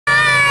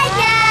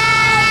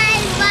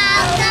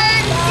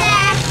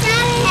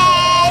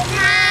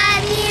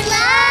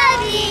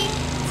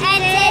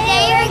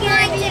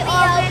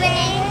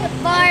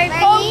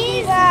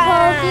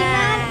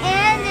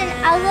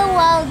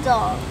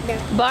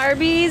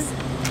Barbies,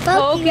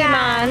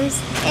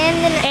 Pokemons,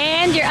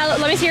 and your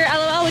let me see your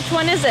LOL. Which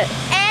one is it?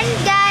 And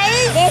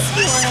guys, this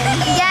one.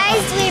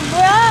 Guys, we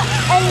brought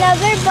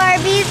another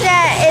Barbie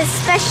that is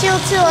special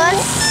to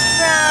us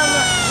from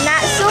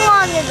not so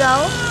long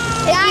ago.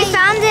 If you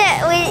found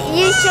it,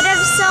 you should have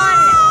saw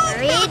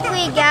it. Read,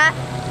 we got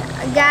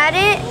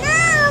it.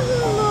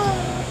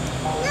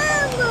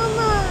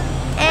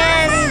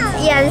 And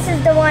yeah, this is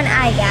the one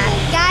I got.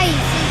 Guys,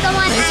 this is the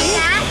one I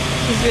got.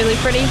 She's really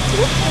pretty.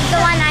 This is the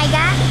one I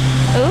got.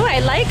 Ooh, I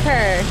like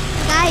her.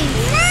 Guys,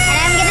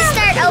 and I'm gonna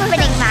start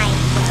opening mine.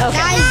 Okay.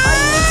 Guys, you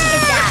need to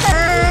get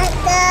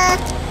that.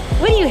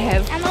 What do you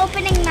have? I'm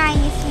opening mine,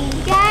 you see.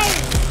 Guys.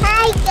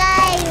 Hi,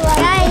 guys.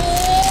 Guys.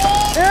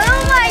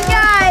 Oh my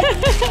God.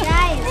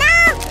 Guys.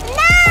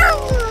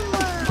 No.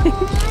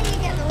 You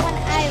get the one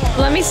I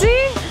want. Let me see.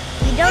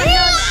 You don't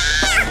know that.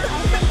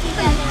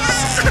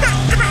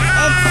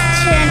 It's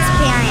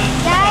transparent.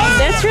 Guys.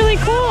 That's really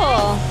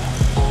cool.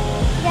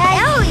 Guys.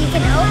 Oh, you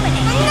can open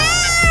it.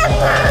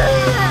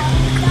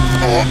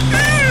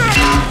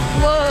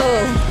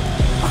 Whoa.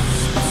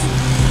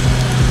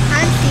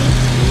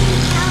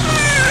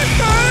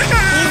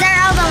 These are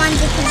all the ones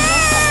you can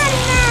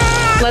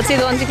get. Let's see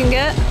the ones you can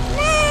get.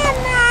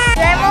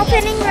 I'm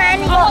opening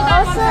mine.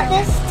 Also,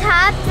 this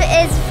top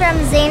is from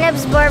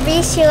Zainab's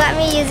Barbie. She let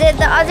me use it.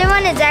 The other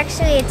one is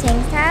actually a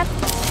tank top.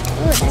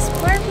 Ooh, this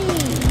Barbie.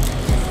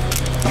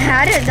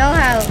 I don't know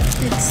how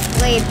to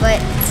explain, but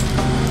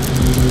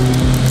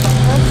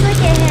looks like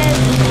it has.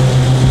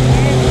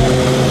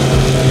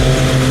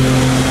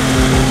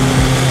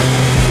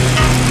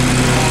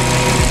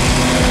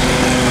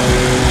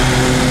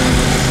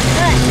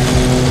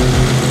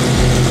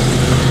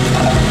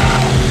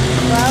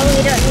 Well,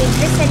 we don't need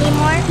this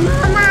anymore.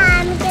 Mama,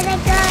 I'm gonna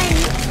go and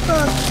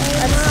cook.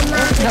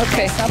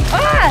 Okay.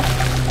 Ah!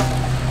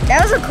 That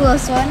was a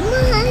close one.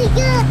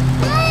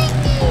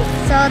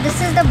 So this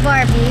is the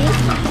Barbie.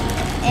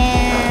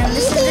 And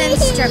this is the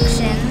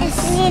instructions.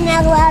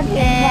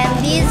 And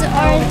these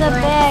are the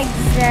bags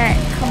that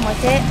come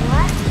with it.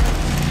 What?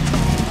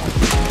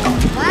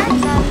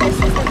 So this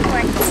is the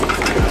cords.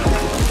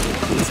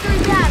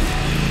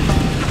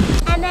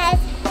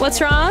 What's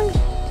wrong?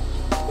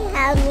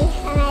 Help me.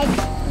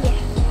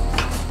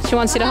 She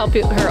wants you to help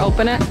her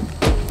open it.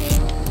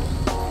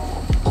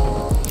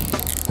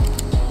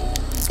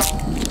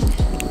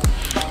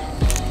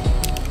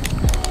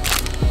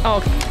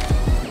 Oh.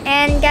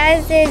 And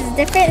guys, there's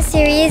different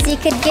series. You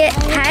could get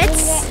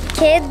pets,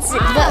 kids,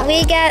 but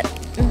we got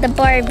the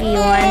Barbie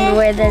one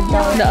where the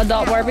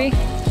adult Barbie.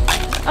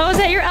 Oh, is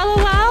that your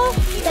LOL?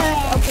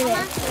 Open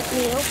it.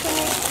 Open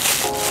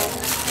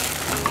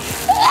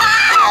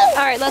it.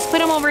 All right, let's put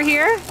them over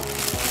here,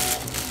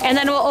 and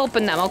then we'll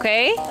open them.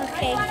 Okay?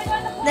 Okay.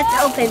 Let's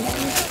open.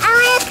 I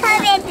want to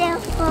come in there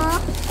for.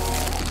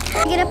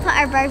 We're gonna put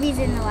our Barbies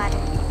in the water.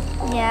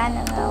 Yeah, I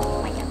don't know.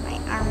 Oh my God, my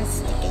arm is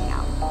sticking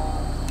out.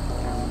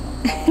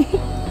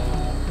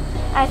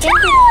 I think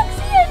it's.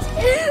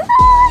 Oh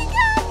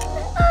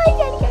my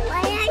God!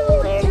 Why are you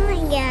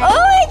doing it?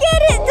 Oh my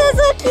God! It's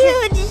so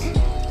cute.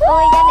 Oh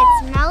my God!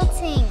 It's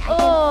melting. I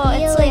can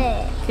feel it.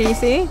 Can you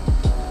see?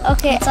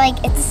 Okay.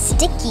 It's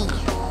sticky.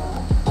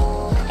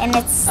 And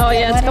it's. Oh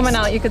yeah, it's coming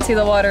out. You can see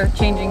the water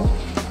changing.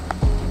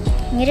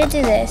 I'm gonna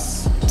do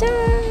this.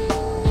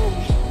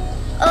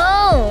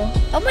 Oh!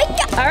 Oh my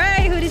God! All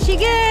right, who did she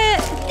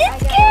get?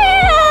 This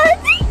girl!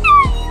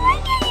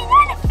 You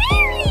got a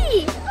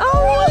fairy!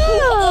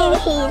 Oh,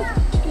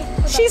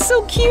 she's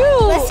so cute.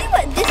 Let's see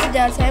what this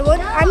does. I'm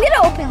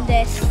gonna open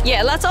this.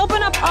 Yeah, let's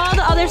open up all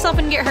the other stuff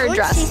and get her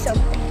dressed. See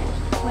something.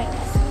 Wait,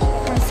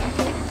 for a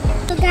second.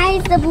 So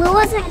guys, the blue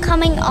wasn't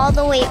coming all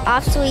the way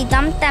off, so we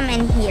dumped them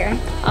in here.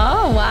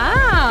 Oh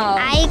wow!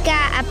 I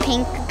got a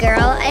pink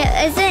girl. It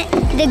isn't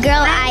the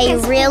girl I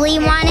really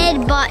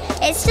wanted, but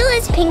it still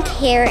has pink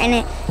hair in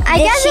it. I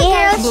got the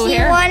girl she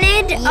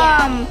wanted.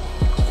 Yeah.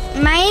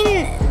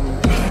 Mine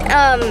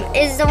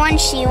is the one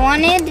she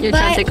wanted. You're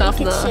trying to take off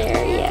the.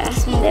 Share, yeah.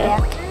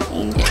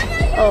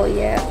 Oh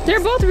yeah. They're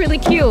both really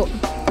cute.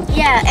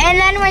 Yeah, and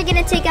then we're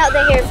gonna take out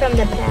the hair from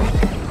the pack.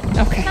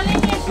 Okay.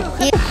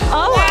 Yeah.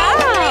 Oh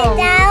wow!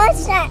 That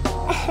was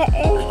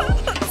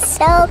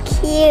so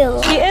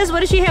cute. She is.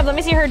 What does she have? Let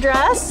me see her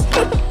dress.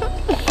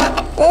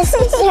 This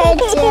is her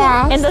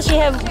dress. And does she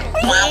have?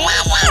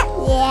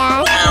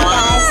 Yeah, she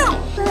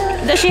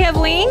does. Does she have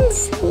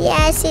wings?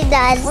 Yeah, she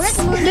does.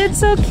 That's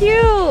so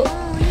cute.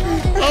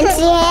 And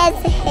she has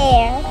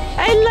hair.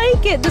 I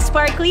like it. The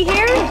sparkly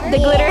hair, the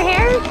glitter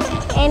hair.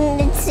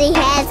 And she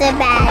has a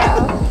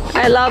battle.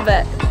 I love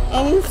it.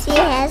 And she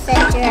has a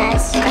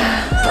dress.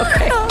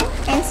 Okay.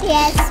 And she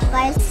has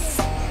spice.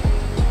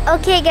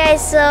 Okay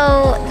guys,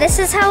 so this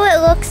is how it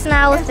looks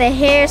now with the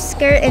hair,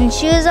 skirt, and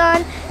shoes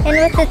on. And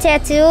with the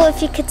tattoo,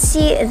 if you could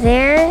see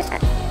there.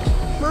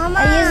 Mama. I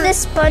use this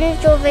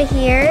sponge over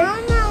here.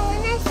 Mama,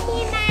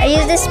 I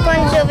use this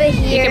sponge over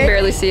here. You can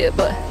barely see it,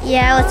 but.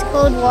 Yeah, with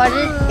cold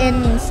water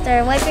and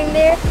start wiping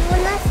there.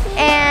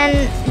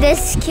 And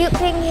this cute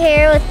pink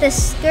hair with the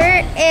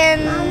skirt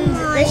and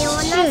the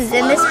shoes.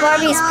 And this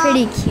Barbie is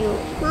pretty cute.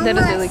 That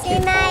is really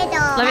cute.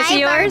 Let me see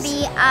yours.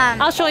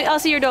 Barbie, I'll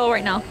see your doll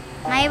right now.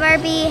 my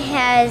Barbie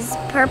has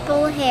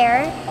purple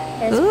hair.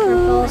 There's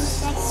purple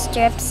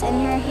strips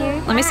in her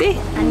hair. Let me see.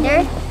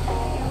 Under.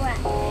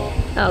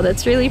 Oh,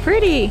 that's really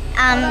pretty.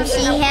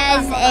 She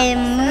has a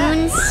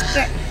moon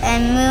skirt,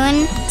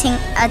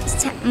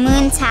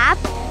 moon top.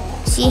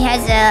 She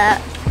has a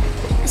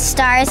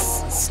star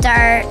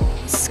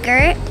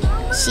skirt.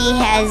 She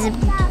has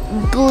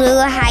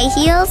blue high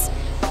heels,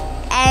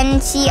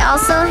 and she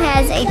also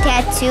has a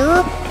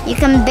tattoo. You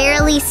can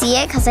barely see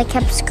it because I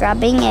kept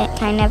scrubbing. It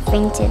kind of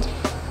fainted.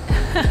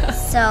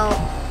 So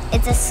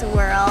it's a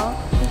swirl.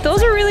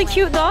 Those are really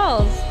cute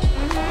dolls.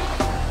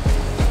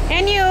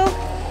 And you.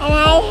 And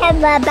I have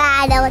a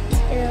bottle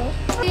too.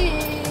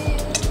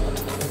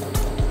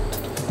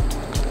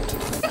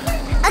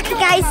 Okay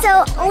guys,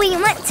 so we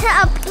went to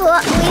a pool.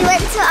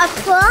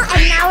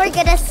 And now we're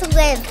gonna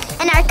swim.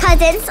 And our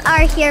cousins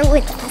are here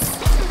with us.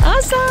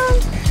 Awesome.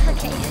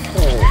 Okay.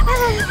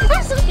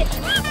 I'm so good.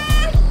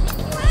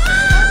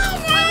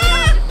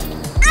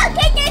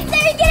 Okay guys, so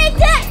we're gonna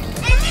do it.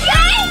 3,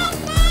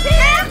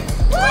 2,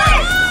 1,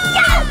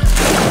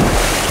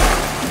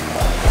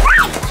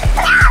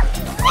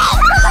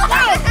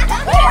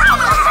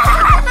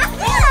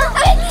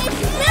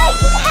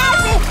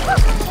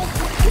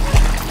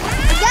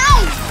 go!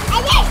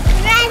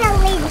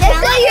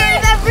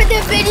 The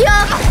video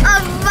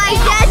of my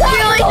dad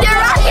throwing the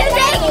rock and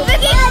making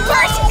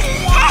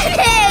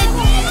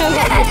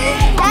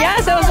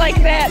Yes, it was like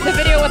that. The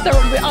video with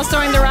us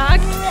throwing the rock.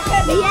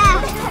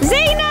 Yeah.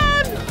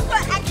 Zainab!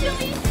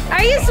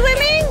 Are you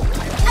swimming?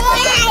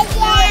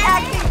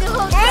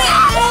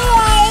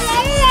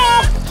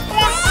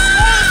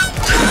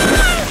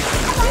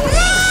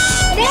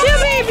 Yeah,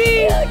 baby.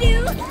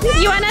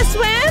 You wanna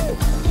swim?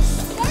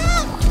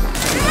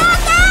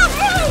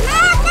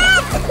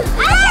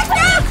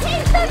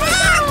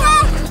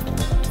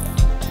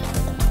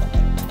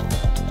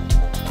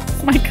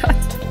 Oh my God.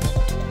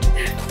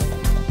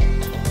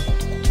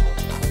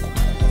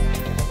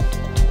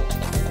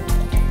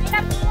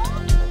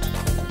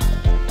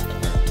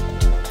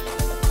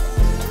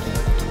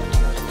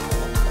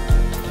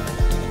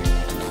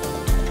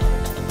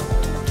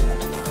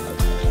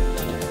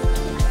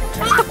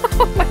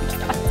 Oh my God.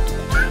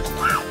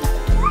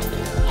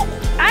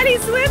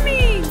 Addie's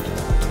swimming.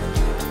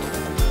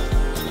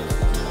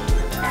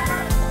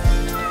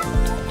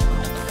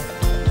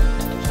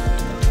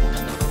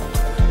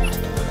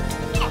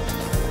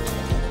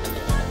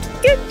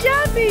 Good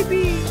job,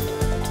 baby.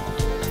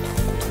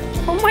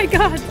 Oh my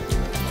God.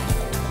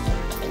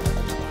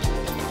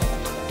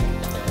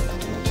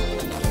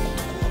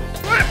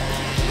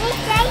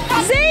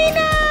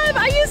 Zainab,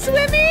 are you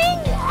swimming?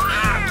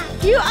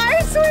 You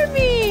are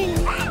swimming.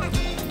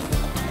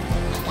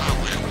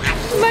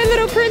 My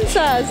little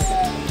princess.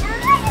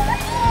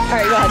 All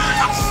right, go ahead.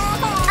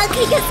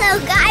 Okay, so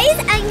guys,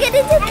 I'm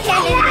gonna do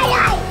cannon.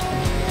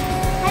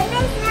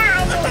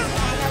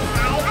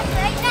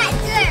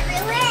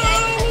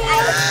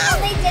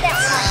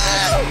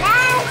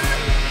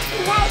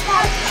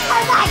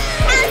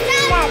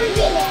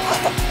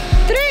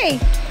 Three,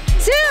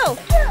 two,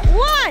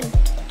 one.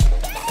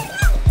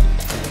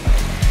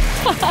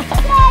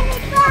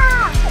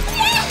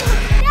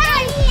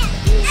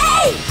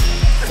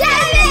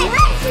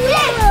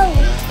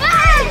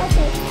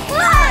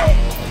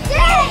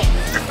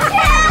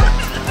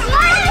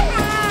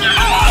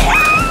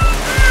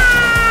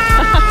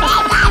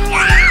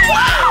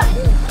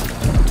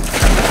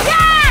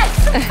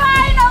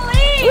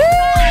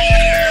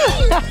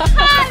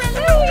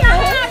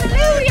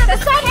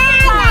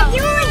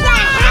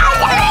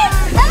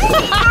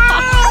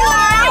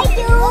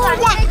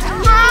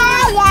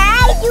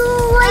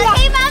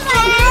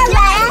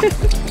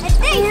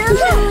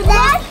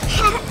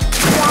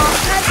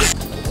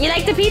 You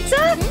like the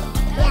pizza?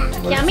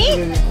 Yeah. Yummy?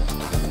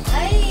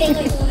 Thank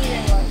you.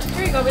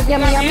 Here you go, baby.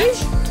 Yummy, yummy?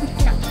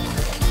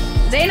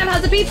 Zainab,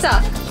 how's the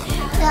pizza?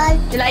 Good.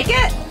 You like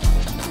it?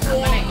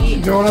 Yeah.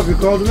 Growing up, you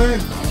called me?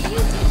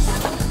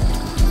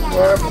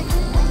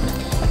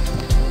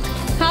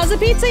 How's the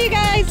pizza, you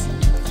guys?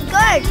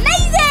 Good.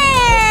 Amazing!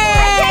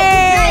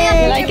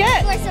 You like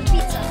it?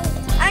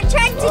 I'm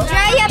trying to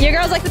dry up. Your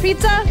girls like the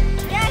pizza?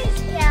 Yes,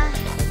 yeah.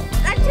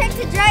 I'm trying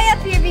to dry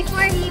up here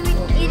before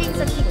eating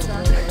some pizza.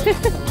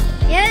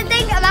 The other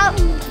thing about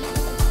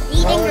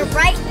eating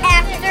right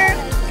after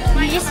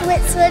you just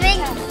went swimming,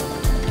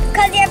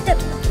 because you have to.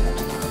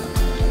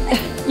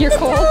 You're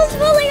cold? The pool's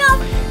falling off.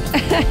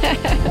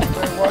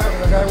 What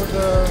happened? The guy with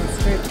the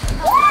skate?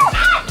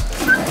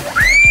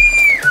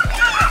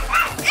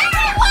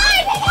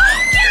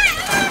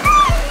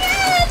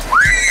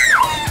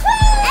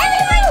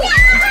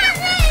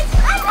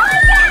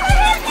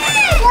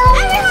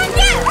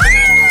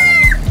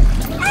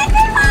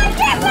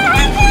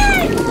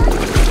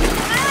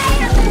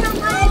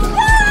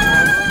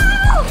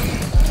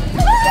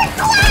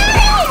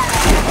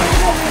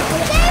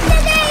 Save the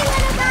day,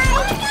 little boy!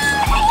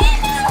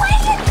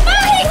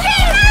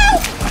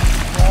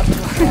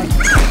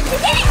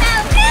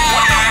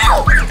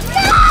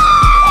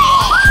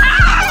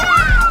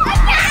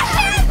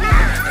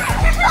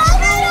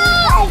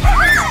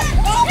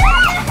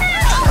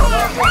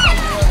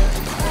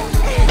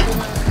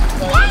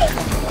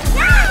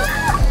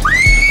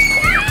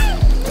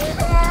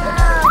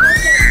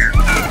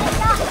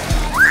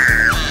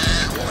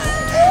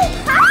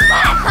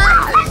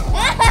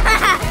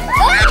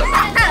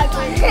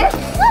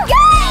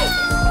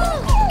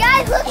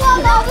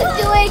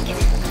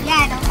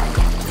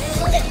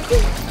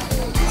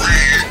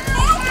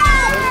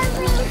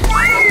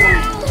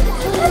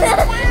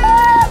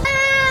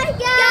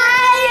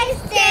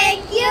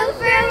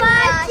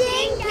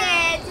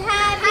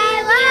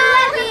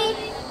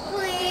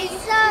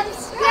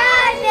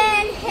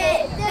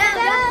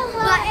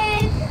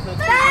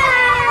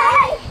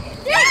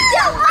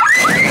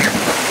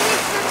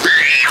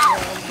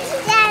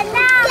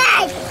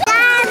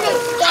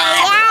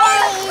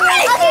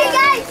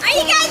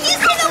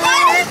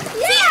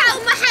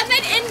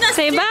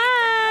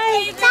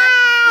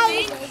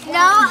 Bye.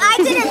 No, I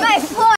didn't buy 4.